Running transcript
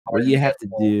What hard and you have to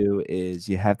difficult. do is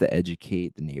you have to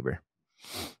educate the neighbor.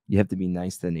 You have to be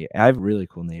nice to the neigh I have really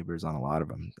cool neighbors on a lot of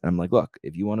them. I'm like, "Look,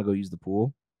 if you wanna go use the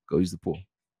pool, go use the pool.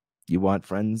 You want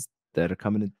friends that are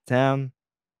coming into town,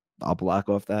 I'll block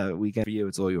off that weekend for you,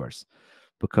 it's all yours."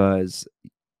 Because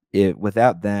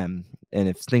without them and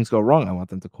if things go wrong, I want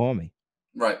them to call me.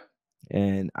 Right.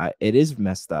 And it is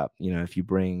messed up, if you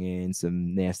bring in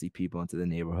some nasty people into the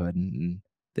neighborhood and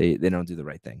they don't do the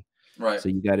right thing. Right. So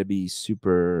you gotta be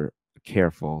super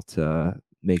careful to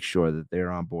make sure that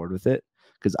they're on board with it.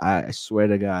 Because I swear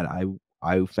to God,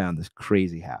 I found this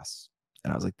crazy house,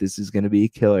 and I was like, "This is gonna be a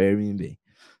killer Airbnb."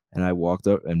 And I walked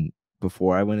up, and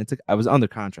before I was under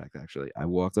contract, actually. I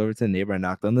walked over to the neighbor, I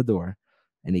knocked on the door,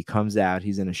 and he comes out,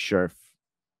 he's in a sheriff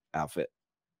outfit.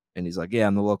 And he's like, "Yeah,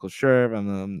 I'm the local sheriff.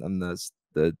 I'm the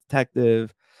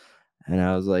detective." And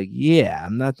I was like, "Yeah,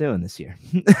 I'm not doing this here."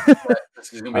 Right.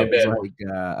 This is gonna be a bad one.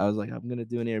 I was like, "I'm gonna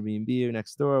do an Airbnb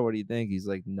next door. What do you think?" He's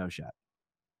like, "No shot."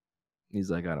 He's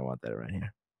like, "I don't want that around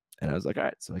here." And I was like, "All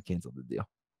right." So I canceled the deal.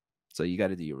 So you got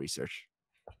to do your research.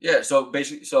 Yeah, so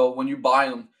basically, so when you buy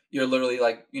them, you're literally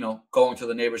like, going to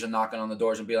the neighbors and knocking on the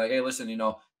doors and be like, "Hey, listen,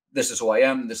 this is who I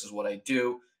am. This is what I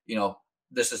do.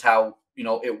 This is how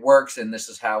it works, and this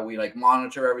is how we like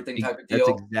monitor everything." Type of That's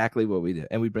deal. exactly what we do.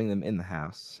 And we bring them in the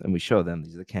house and we show them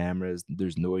these are the cameras,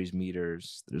 there's noise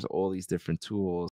meters, there's all these different tools.